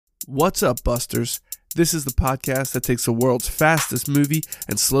What's up, Busters? This is the podcast that takes the world's fastest movie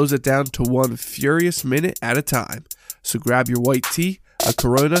and slows it down to one furious minute at a time. So grab your white tea, a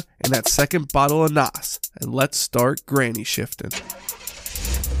Corona, and that second bottle of Nas, and let's start granny shifting.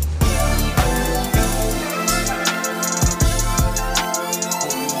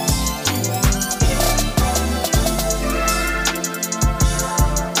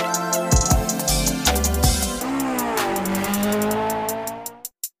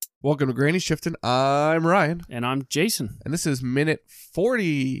 Welcome to Granny Shifting. I'm Ryan. And I'm Jason. And this is minute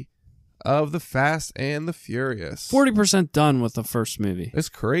 40 of The Fast and the Furious. 40% done with the first movie. It's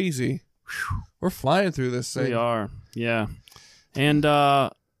crazy. We're flying through this thing. We are, yeah. And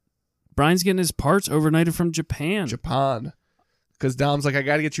Brian's getting his parts overnighted from Japan. Because Dom's like, I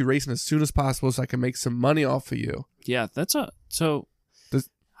got to get you racing as soon as possible so I can make some money off of you. Yeah, how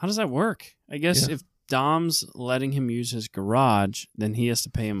does that work? I guess if Dom's letting him use his garage, then he has to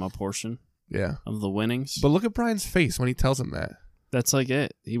pay him a portion of the winnings. But look at Brian's face when he tells him that. That's like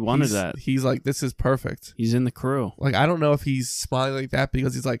it. He wanted that. He's like, this is perfect. He's in the crew. Like, I don't know if he's smiling like that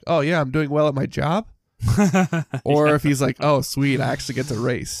because he's like, oh, yeah, I'm doing well at my job. Or if he's like, oh, sweet, I actually get to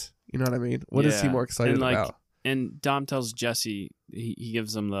race. You know what I mean? What is he more excited about? And Dom tells Jesse, he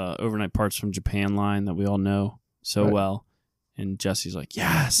gives them the overnight parts from Japan line that we all know so well. And Jesse's like,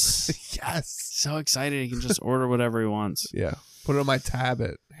 yes. Yes. So excited. He can just order whatever he wants. Yeah. Put it on my tab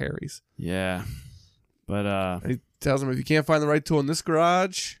at Harry's. Yeah. But and he tells him, if you can't find the right tool in this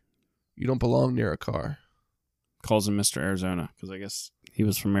garage, you don't belong near a car. Calls him Mr. Arizona because I guess he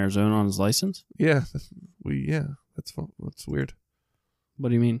was from Arizona on his license. Yeah. That's weird. What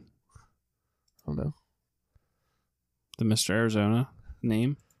do you mean? I don't know. The Mr. Arizona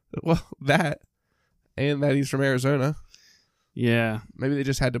name? Well, that. And that he's from Arizona. Yeah. Maybe they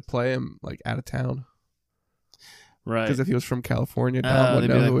just had to play him like out of town. Right. Because if he was from California, Dom would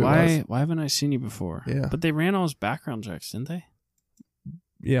know who he was. Why haven't I seen you before? Yeah. But they ran all his background checks, didn't they?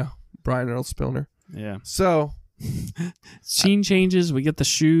 Yeah. Brian Earl Spillner. Yeah. So scene changes. We get the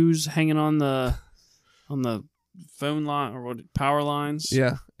shoes hanging on the phone line or power lines.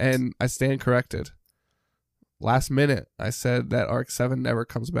 Yeah. And I stand corrected. Last minute, I said that Arc 7 never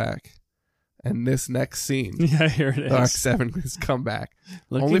comes back. And this next scene, here it is. Arc 7 has come back.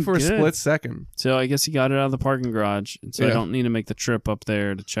 Looking only for good. a split second. So I guess he got it out of the parking garage. And so I don't need to make the trip up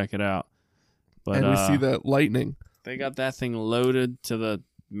there to check it out. But and we see the lightning. They got that thing loaded to the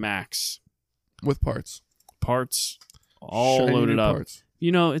max. With parts. Parts all Shiny loaded up. Parts.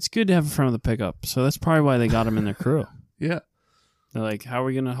 You know, it's good to have in front of the pickup. So that's probably why they got him in their crew. Yeah. They're like, how are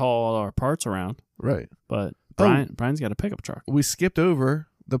we going to haul all our parts around? Right. But Brian's got a pickup truck. We skipped over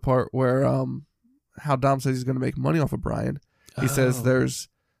the part where how Dom says he's going to make money off of Brian. He says there's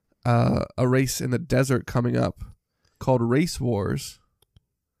a race in the desert coming up called Race Wars.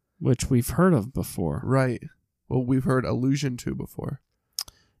 Which we've heard of before. Right. Well, we've heard allusion to before.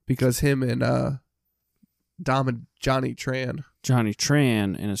 Because him and Dom and Johnny Tran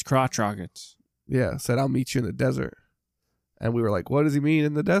and his crotch rockets. Yeah, said, I'll meet you in the desert. And we were like, what does he mean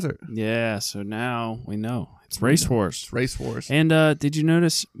in the desert? Yeah, so now we know. It's Race Wars. It's Race Wars. And did you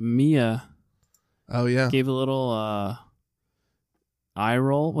notice Mia gave a little eye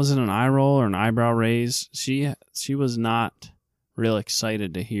roll? Was it an eye roll or an eyebrow raise? She was not real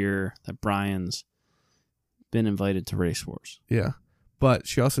excited to hear that Brian's been invited to Race Wars. Yeah. But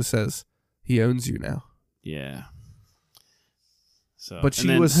she also says, he owns you now. Yeah. So, but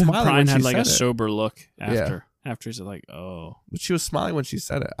she was smiling Brian when she had like said a it. sober look after. Yeah. After he said like, oh. But she was smiling when she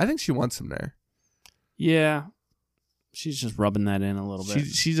said it. I think she wants him there. Yeah. She's just rubbing that in a little bit.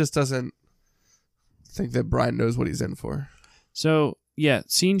 She just doesn't think that Brian knows what he's in for. So, yeah,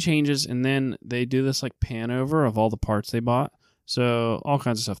 scene changes, and then they do this like pan over of all the parts they bought. So, all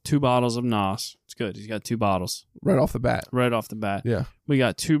kinds of stuff. 2 bottles of Nos. It's good. He's got 2 bottles. Right off the bat. Yeah. We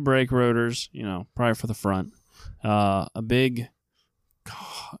got 2 brake rotors, probably for the front. A big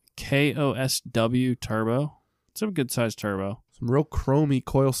KOSW turbo. It's a good sized turbo. Some real chromy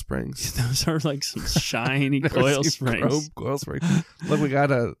coil springs. Those are like some shiny coil springs. Chrome coil springs. Look, we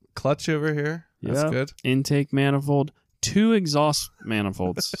got a clutch over here. That's good. Intake manifold. 2 exhaust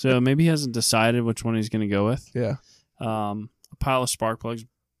manifolds. So maybe he hasn't decided which one he's going to go with. Yeah. A pile of spark plugs.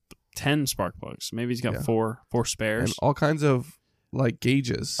 10 spark plugs. Maybe he's got 4 spares. And all kinds of like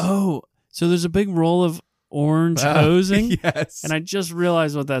gauges. Oh, so there's a big roll of orange hosing. Yes. And I just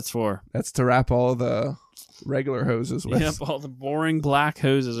realized what that's for. That's to wrap all the regular hoses with. Yep, all the boring black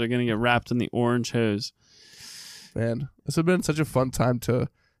hoses are going to get wrapped in the orange hose. Man, this would have been such a fun time to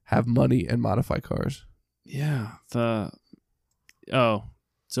have money and modify cars. Yeah. So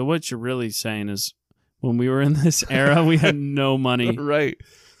what you're really saying is when we were in this era, we had no money. Right.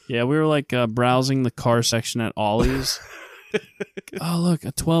 Yeah, we were like browsing the car section at Ollie's. Oh, look,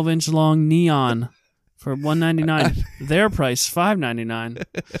 a 12-inch long Neon for $199. Their price $599.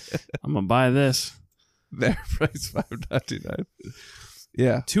 I'm gonna buy this. Their price $599.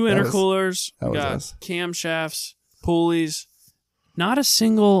 Yeah. 2 intercoolers. We got camshafts, pulleys. Not a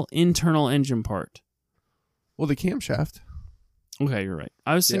single internal engine part. Well, the camshaft. Okay, you're right.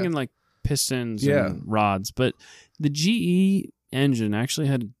 I was thinking like pistons and rods, but the GE engine actually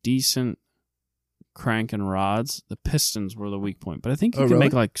had a decent crank and rods. The pistons were the weak point, but I think you can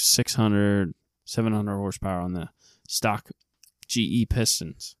make like 600, 700 horsepower on the stock GE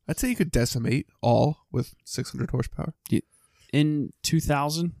pistons. I'd say you could decimate all with 600 horsepower. In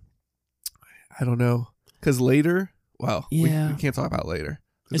 2000? I don't know. Because later, we can't talk about later.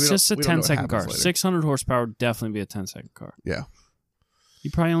 It's just a 10-second car. Later. 600 horsepower would definitely be a 10-second car. Yeah.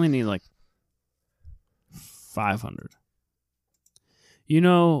 You probably only need like 500. You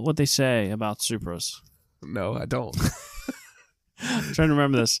know what they say about Supras? No, I don't. I'm trying to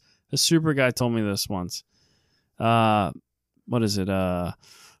remember this. A Supra guy told me this once. What is it?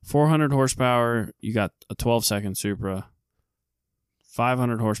 400 horsepower, you got a 12-second Supra.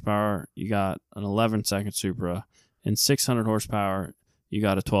 500 horsepower, you got an 11-second Supra. And 600 horsepower, you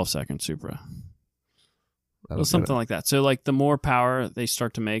got a 12-second Supra. Well, something like that. So, like, the more power they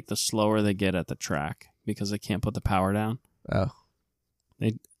start to make, the slower they get at the track because they can't put the power down.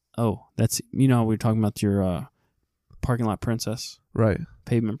 That's, you know, we were talking about your parking lot princess. Right.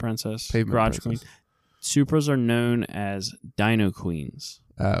 Pavement princess. Garage queen. Supras are known as dyno queens.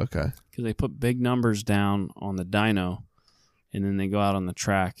 Okay. Because they put big numbers down on the dyno, and then they go out on the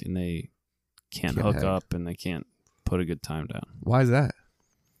track, and they can't hook up, and they can't put a good time down. Why is that?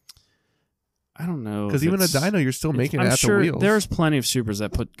 I don't know. Because even a dyno, you're still making it at the wheels. There's plenty of Supras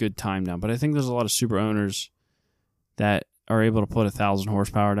that put good time down, but I think there's a lot of Supra owners that are able to put 1,000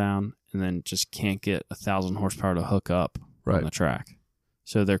 horsepower down and then just can't get 1,000 horsepower to hook up on the track.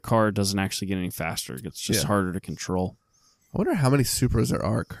 So their car doesn't actually get any faster. It's just harder to control. I wonder how many Supras there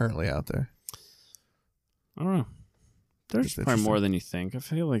are currently out there. I don't know. There's probably more than you think. I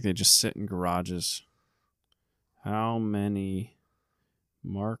feel like they just sit in garages. How many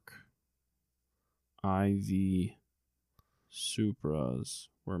Mark IV Supras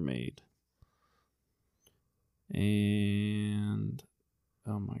were made? And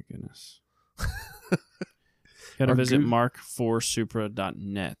oh my goodness. Gotta visit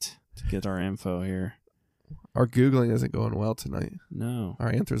mark4supra.net to get our info here. Our Googling isn't going well tonight. No. Our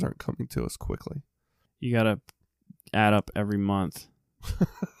answers aren't coming to us quickly. You gotta add up every month.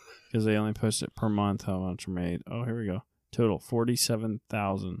 Because they only post it per month how much are made. Oh, here we go. Total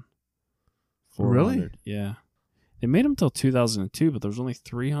 47,000. Really? Yeah. They made them till 2002, but there was only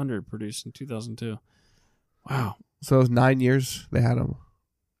 300 produced in 2002. Wow. So it was 9 years they had them.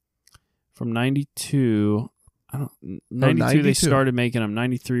 From 92, 92 they started making them.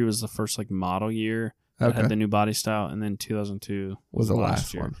 93 was the first like model year that had the new body style, and then 2002 was the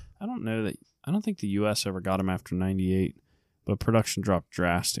last year. I don't think the US ever got them after 98, but production dropped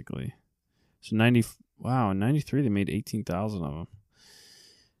drastically. So in 93 they made 18,000 of them.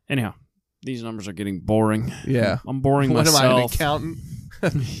 Anyhow, these numbers are getting boring. Yeah. I'm boring myself. What am I, an accountant?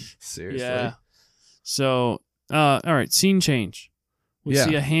 Seriously. Yeah. So, all right, scene change. We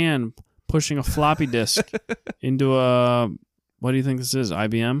see a hand pushing a floppy disk into a, what do you think this is,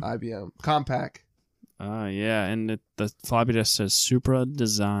 IBM? IBM. Compaq. Yeah, and the floppy disk says Supra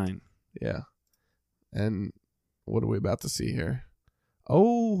Design. Yeah. And what are we about to see here?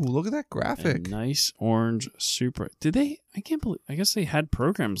 Oh, look at that graphic. A nice orange Supra. Did they? I can't believe. I guess they had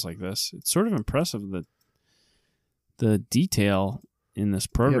programs like this. It's sort of impressive the detail in this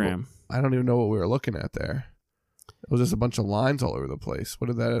program. Yeah, I don't even know what we were looking at there. It was just a bunch of lines all over the place. What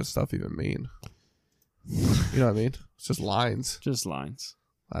did that stuff even mean? You know what I mean? It's just lines. Just lines.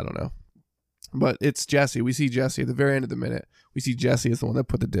 I don't know. But it's Jesse. We see Jesse at the very end of the minute. We see Jesse as the one that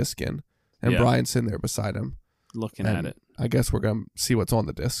put the disc in. And Brian's sitting there beside him. Looking at it. I guess we're going to see what's on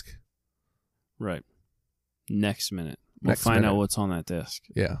the disc. Right. Next minute. We'll find out what's on that disc.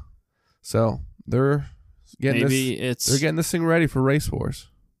 Yeah. So they're getting this thing ready for Race Wars.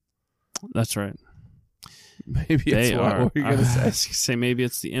 That's right. Maybe it's what you're going to say. Say maybe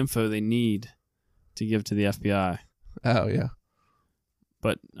it's the info they need to give to the FBI. Oh, yeah.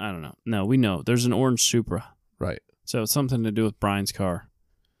 But I don't know. No, we know. There's an orange Supra. Right. So it's something to do with Brian's car.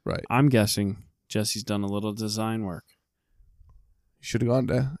 Right. I'm guessing Jesse's done a little design work. You should have gone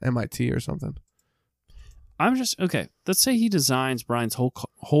to MIT or something. Okay. Let's say he designs Brian's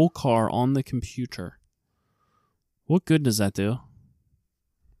whole car on the computer. What good does that do?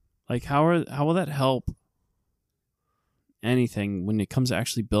 Like, how will that help anything when it comes to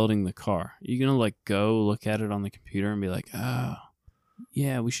actually building the car. You're going to like go look at it on the computer and be like, oh,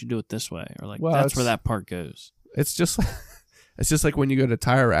 yeah, we should do it this way. Or like, that's where that part goes. It's just like when you go to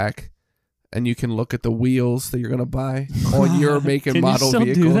Tire Rack and you can look at the wheels that you're going to buy on your make and model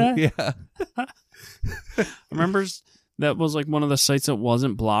vehicle. Do that? Yeah. Remember that was like one of the sites that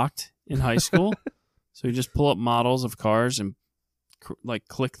wasn't blocked in high school? So you just pull up models of cars and like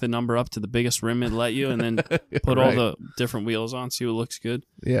click the number up to the biggest rim it let you, and then put all the different wheels on, see what looks good.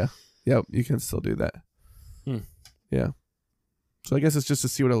 Yeah. Yep. You can still do that. Yeah. So I guess it's just to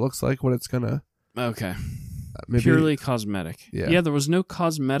see what it looks like, what it's going to. Okay. Maybe, purely cosmetic. Yeah. There was no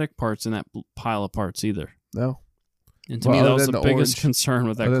cosmetic parts in that pile of parts either. No. And to me, that was the biggest concern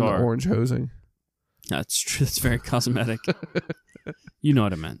with that car. The orange hosing. That's true. It's very cosmetic. You know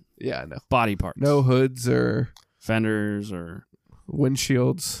what I meant. Yeah, I know. Body parts. No hoods or fenders or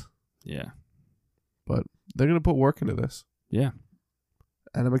windshields. Yeah. But they're going to put work into this. Yeah.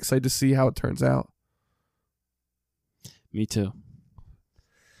 And I'm excited to see how it turns out. Me too.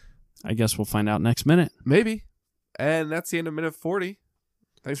 I guess we'll find out next minute. Maybe. And that's the end of minute 40.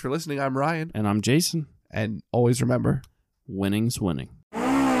 Thanks for listening. I'm Ryan. And I'm Jason. And always remember, winning's winning.